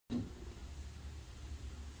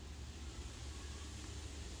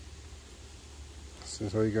This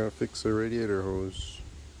is how you gotta fix a radiator hose.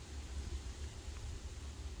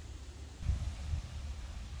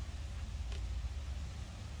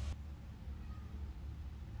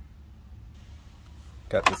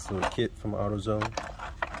 Got this little kit from AutoZone.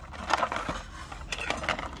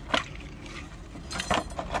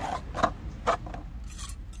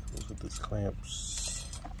 Goes with these clamps.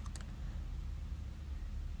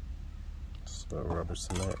 Slow rubber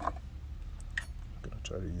cement. I'm gonna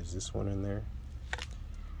try to use this one in there.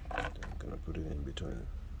 Then I'm gonna put it in between.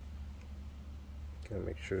 Gotta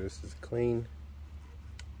make sure this is clean.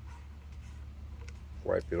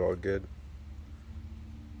 Wipe it all good.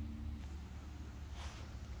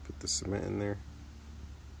 Put the cement in there.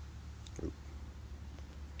 Oop.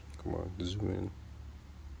 Come on, zoom in.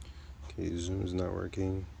 Okay, zoom's not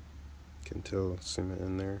working. Can tell cement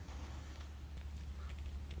in there.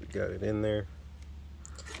 We got it in there.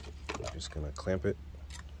 I'm just gonna clamp it.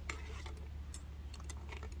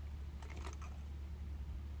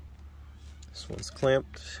 This one's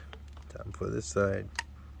clamped. Time for this side.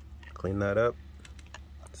 Clean that up.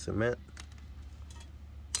 Cement.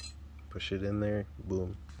 Push it in there.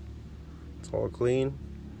 Boom. It's all clean.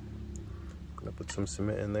 I'm gonna put some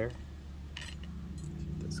cement in there. See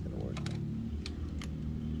if that's gonna work.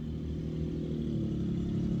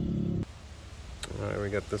 Alright, we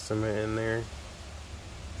got the cement in there.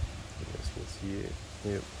 You guys can see it.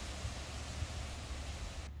 Yep.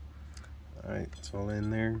 Alright, it's all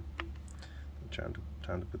in there.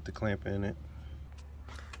 Time to put the clamp in it.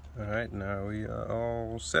 Alright, now we are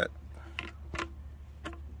all set.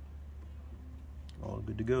 All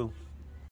good to go.